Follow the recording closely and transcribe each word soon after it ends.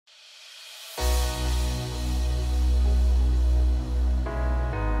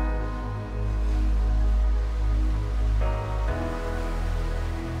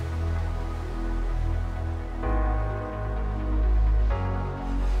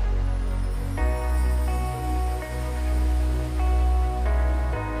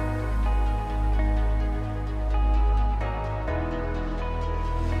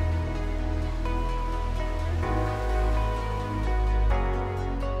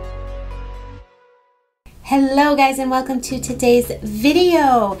Hello guys, and welcome to today's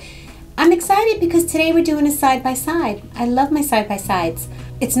video. I'm excited because today we're doing a side-by-side. I love my side-by-sides.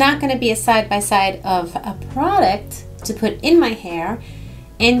 It's not going to be a side-by-side of a product to put in my hair.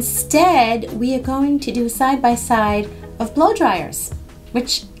 Instead, we are going to do a side-by-side of blow dryers,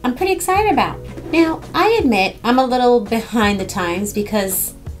 which I'm pretty excited about. Now, I admit I'm a little behind the times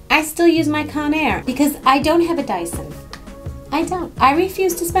because I still use my Conair because I don't have a Dyson. I don't. I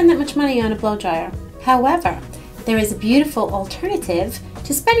refuse to spend that much money on a blow dryer. However, there is a beautiful alternative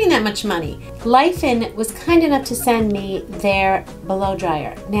to spending that much money. Laifen was kind enough to send me their blow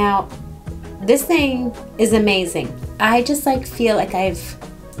dryer. Now, this thing is amazing. I just feel like I've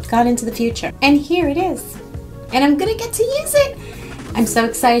gone into the future. And here it is. And I'm gonna get to use it. I'm so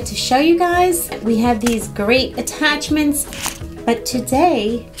excited to show you guys. We have these great attachments, but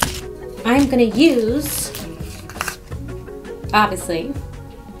today I'm gonna use, obviously,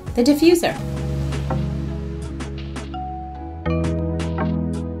 the diffuser.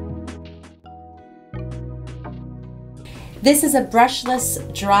 This is a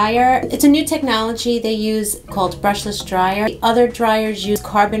brushless dryer. It's a new technology they use called brushless dryer. The other dryers use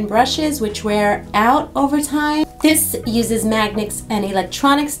carbon brushes which wear out over time. This uses magnets and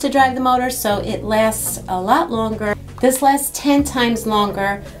electronics to drive the motor, so it lasts a lot longer. This lasts 10 times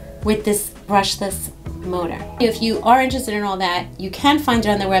longer with this brushless motor. If you are interested in all that, you can find it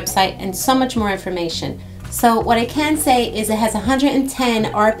on their website and so much more information. So what I can say is it has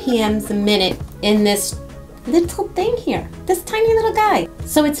 110 RPMs a minute in this little thing here, this tiny little guy.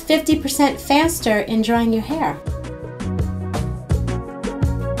 So it's 50% faster in drying your hair.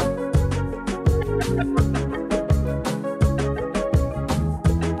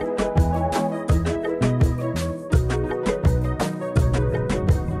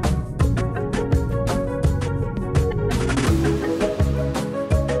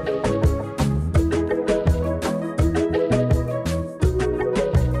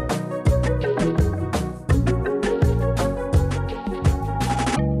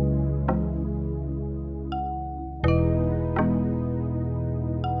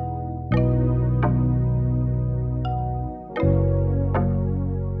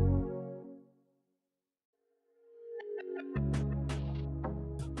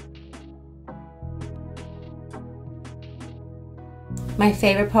 My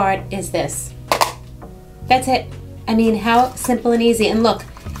favorite part is this. That's it. I mean, how simple and easy. And look,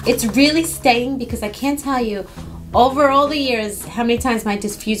 it's really staying because I can't tell you over all the years how many times my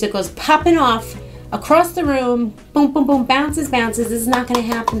diffuser goes popping off across the room, boom, boom, boom, bounces, bounces. This is not gonna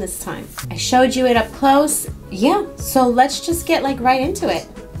happen this time. I showed you it up close. Yeah, so let's just get right into it.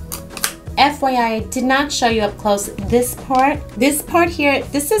 FYI, I did not show you up close this part. This part here,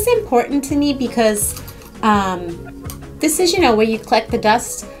 this is important to me because this is, where you collect the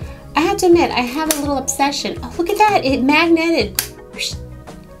dust. I have to admit, I have a little obsession. Oh, look at that, it magneted.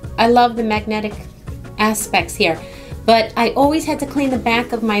 I love the magnetic aspects here. But I always had to clean the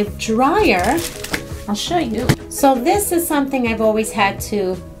back of my dryer. I'll show you. So this is something I've always had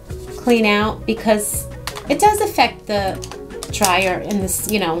to clean out because it does affect the dryer and this,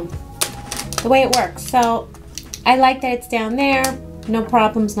 the way it works. So I like that it's down there. No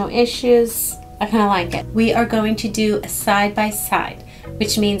problems, no issues. I kind of like it. We are going to do a side-by-side,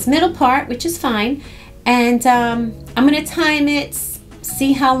 which means middle part, which is fine. And I'm going to time it,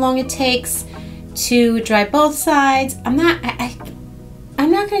 see how long it takes to dry both sides. I'm not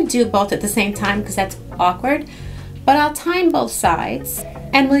going to do both at the same time because that's awkward. But I'll time both sides,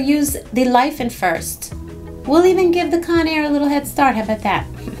 and we'll use the Laifen first. We'll even give the Conair a little head start. How about that?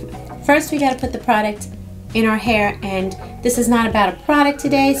 First, we got to put the product in our hair, and this is not about a product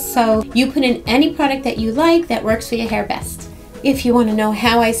today, so you put in any product that you like that works for your hair best. If you want to know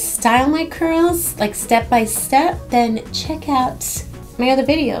how I style my curls, step by step, then check out my other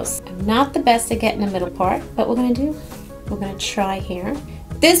videos. I'm not the best at getting the middle part, but we're going to try here.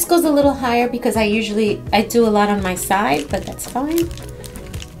 This goes a little higher because I do a lot on my side, but that's fine.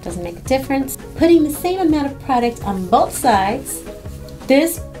 Doesn't make a difference. Putting the same amount of product on both sides.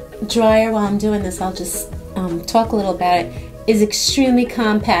 This dryer, while I'm doing this, I'll just talk a little about it, is extremely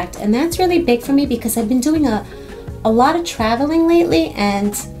compact, and that's really big for me because I've been doing a lot of traveling lately,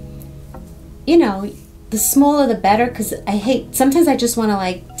 and the smaller the better because sometimes I just want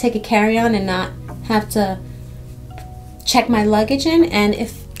to take a carry-on and not have to check my luggage in. And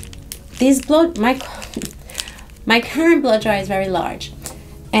if these my current blow dryer is very large,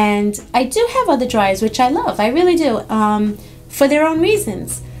 and I do have other dryers which I love, I really do, for their own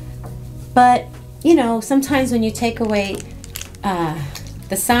reasons. But sometimes when you take away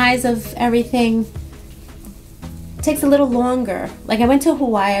the size of everything, it takes a little longer. I went to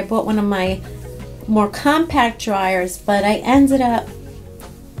Hawaii, I bought one of more compact dryers, but I ended up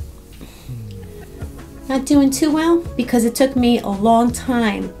not doing too well because it took me a long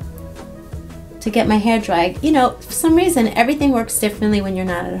time to get my hair dried. You know, for some reason, everything works differently when you're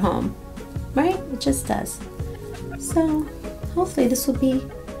not at home, right? It just does. So hopefully this will be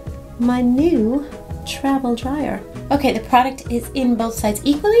my new travel dryer. Okay, the product is in both sides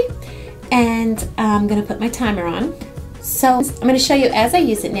equally, and I'm gonna put my timer on. So I'm gonna show you as I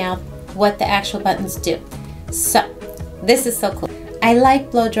use it now what the actual buttons do. So this is so cool. I like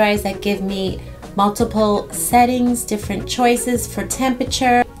blow dryers that give me multiple settings, different choices for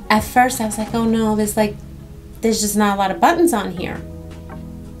temperature. At first I was like, oh no, there's just not a lot of buttons on here.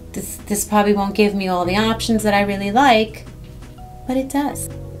 This probably won't give me all the options that I really like, but it does.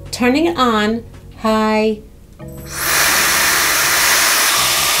 Turning it on, high.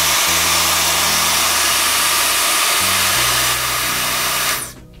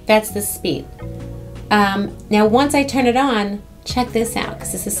 That's the speed. Now once I turn it on, check this out,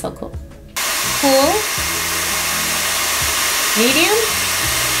 because this is so cool. Cool, medium,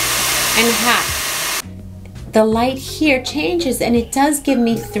 and hot. The light here changes, and it does give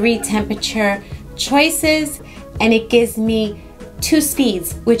me 3 temperature choices, and it gives me 2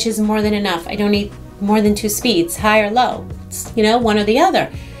 speeds, which is more than enough. I don't need more than 2 speeds, high or low. It's, you know, one or the other.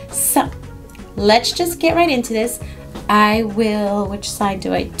 So let's just get right into this. Which side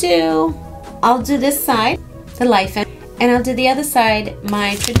do I do? I'll do this side, the Laifen, and I'll do the other side,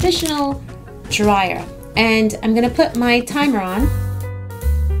 my traditional dryer. And I'm gonna put my timer on.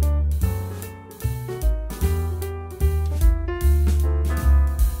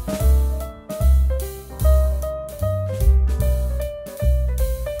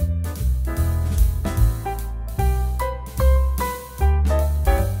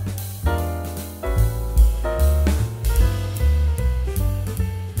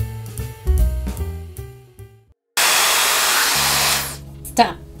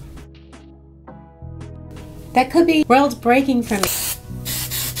 Stop. That could be world breaking for me.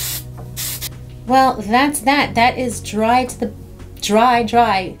 Well, that's that. That is dry to the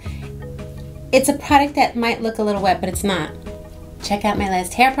dry. It's a product that might look a little wet, but it's not. Check out my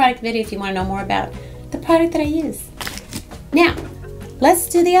last hair product video if you want to know more about the product that I use. Now, let's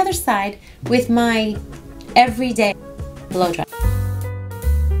do the other side with my everyday blow dry.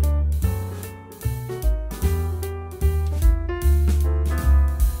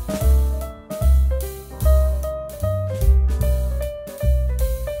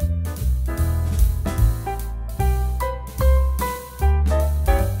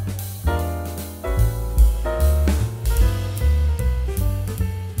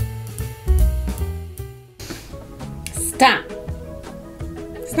 Stop.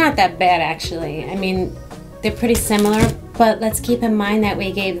 It's not that bad actually. I mean, they're pretty similar, but let's keep in mind that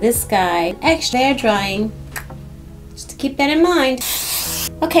we gave this guy extra air drying, just to keep that in mind.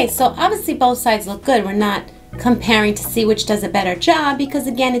 Okay, so obviously both sides look good. We're not comparing to see which does a better job because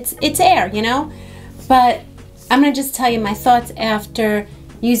again, it's air, you know? But I'm gonna just tell you my thoughts after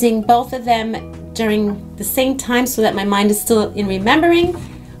using both of them during the same time so that my mind is still in remembering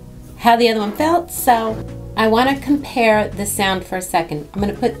how the other one felt. So I want to compare the sound for a second. I'm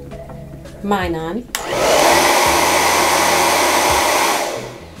going to put mine on.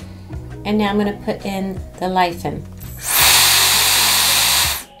 And now I'm going to put in the Laifen.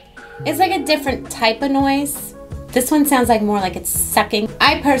 It's like a different type of noise. This one sounds like more like it's sucking.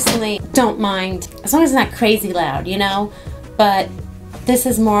 I personally don't mind, as long as it's not crazy loud, you know? But this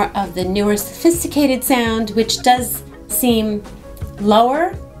is more of the newer sophisticated sound, which does seem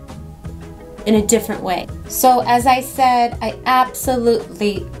lower in a different way. So as I said, I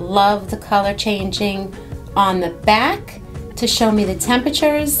absolutely love the color changing on the back to show me the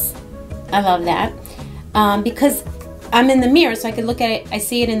temperatures. I love that because I'm in the mirror, so I could look at it. I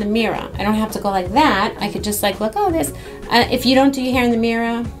see it in the mirror. I don't have to go like that. I could just like look, oh, this. If you don't do your hair in the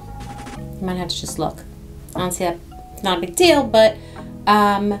mirror, you might have to just look. Honestly, that's not a big deal, but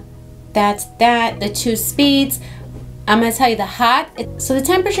that's that. The 2 speeds. I'm going to tell you the hot. So the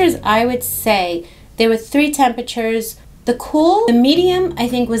temperatures, I would say, there were 3 temperatures. The cool, the medium, I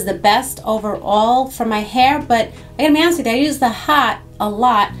think was the best overall for my hair, but I gotta be honest with you, I use the hot a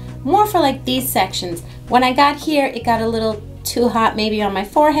lot, more for like these sections. When I got here, it got a little too hot maybe on my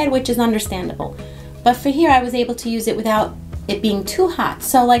forehead, which is understandable. But for here, I was able to use it without it being too hot.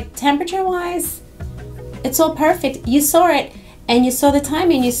 So like temperature-wise, it's all perfect. You saw it, and you saw the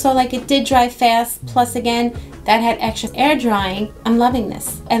timing. You saw like it did dry fast, plus again, that had extra air drying. I'm loving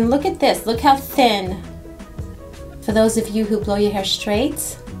this. And look at this, look how thin. For those of you who blow your hair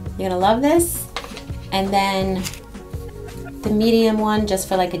straight, you're gonna love this. And then the medium one just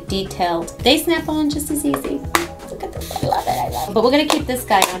for like a detailed. They snap on just as easy. Look at this, I love it, I love it. But we're gonna keep this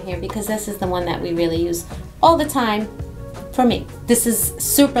guy on here because this is the one that we really use all the time for me. This is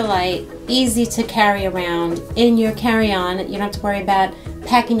super light, easy to carry around in your carry-on. You don't have to worry about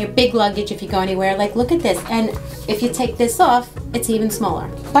packing your big luggage if you go anywhere. Like, look at this. And if you take this off, it's even smaller.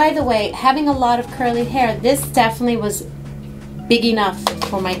 By the way, having a lot of curly hair, this definitely was big enough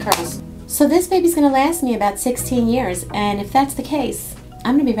for my curls. So this baby's gonna last me about 16 years, and if that's the case,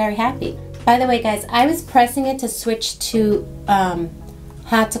 I'm gonna be very happy. By the way, guys, I was pressing it to switch to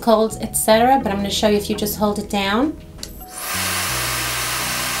hot to cold, etc., but I'm gonna show you if you just hold it down.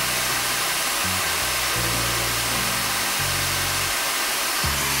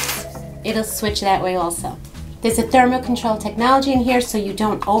 It'll switch that way also. There's a thermal control technology in here so you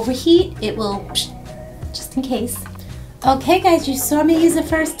don't overheat. It will, just in case. Okay guys, you saw me use it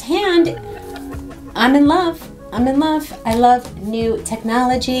firsthand. I'm in love. I'm in love. I love new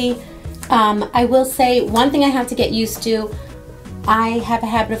technology. I will say one thing I have to get used to. I have a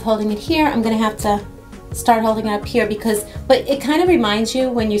habit of holding it here. I'm gonna have to start holding it up here but it kind of reminds you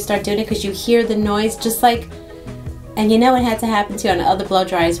when you start doing it because you hear the noise just like, and you know it had to happen to you on other blow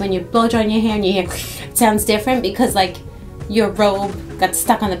dryers. When you blow dry your hair and you hear it sounds different because like your robe got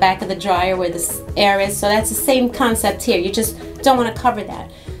stuck on the back of the dryer where this air is. So that's the same concept here. You just don't want to cover that.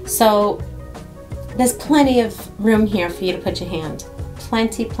 So there's plenty of room here for you to put your hand.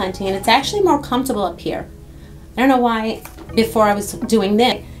 Plenty, plenty. And it's actually more comfortable up here. I don't know why before I was doing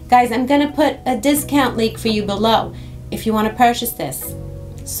this. Guys, I'm going to put a discount link for you below if you want to purchase this.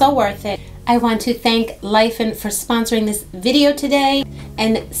 So worth it. I want to thank Laifen for sponsoring this video today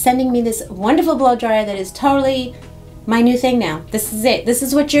and sending me this wonderful blow dryer that is totally my new thing now. This is it. This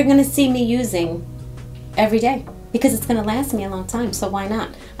is what you're going to see me using every day because it's going to last me a long time, so why not?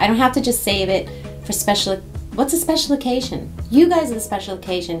 I don't have to just save it for special. What's a special occasion? You guys are the special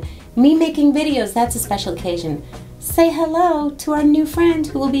occasion. Me making videos, that's a special occasion. Say hello to our new friend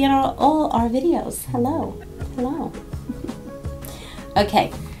who will be in all our videos. Hello. Hello.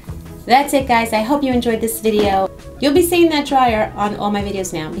 Okay. That's it guys, I hope you enjoyed this video. You'll be seeing that dryer on all my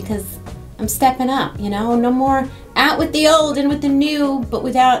videos now because I'm stepping up, you know, no more out with the old and with the new, but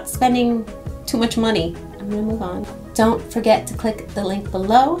without spending too much money. I'm gonna move on. Don't forget to click the link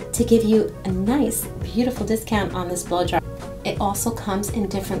below to give you a nice, beautiful discount on this blow dryer. It also comes in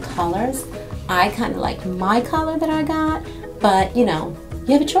different colors. I kind of like my color that I got, but you know,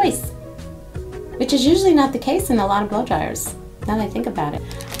 you have a choice, which is usually not the case in a lot of blow dryers. Now that I think about it.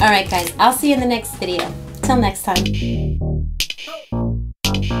 Alright guys, I'll see you in the next video. Till next time.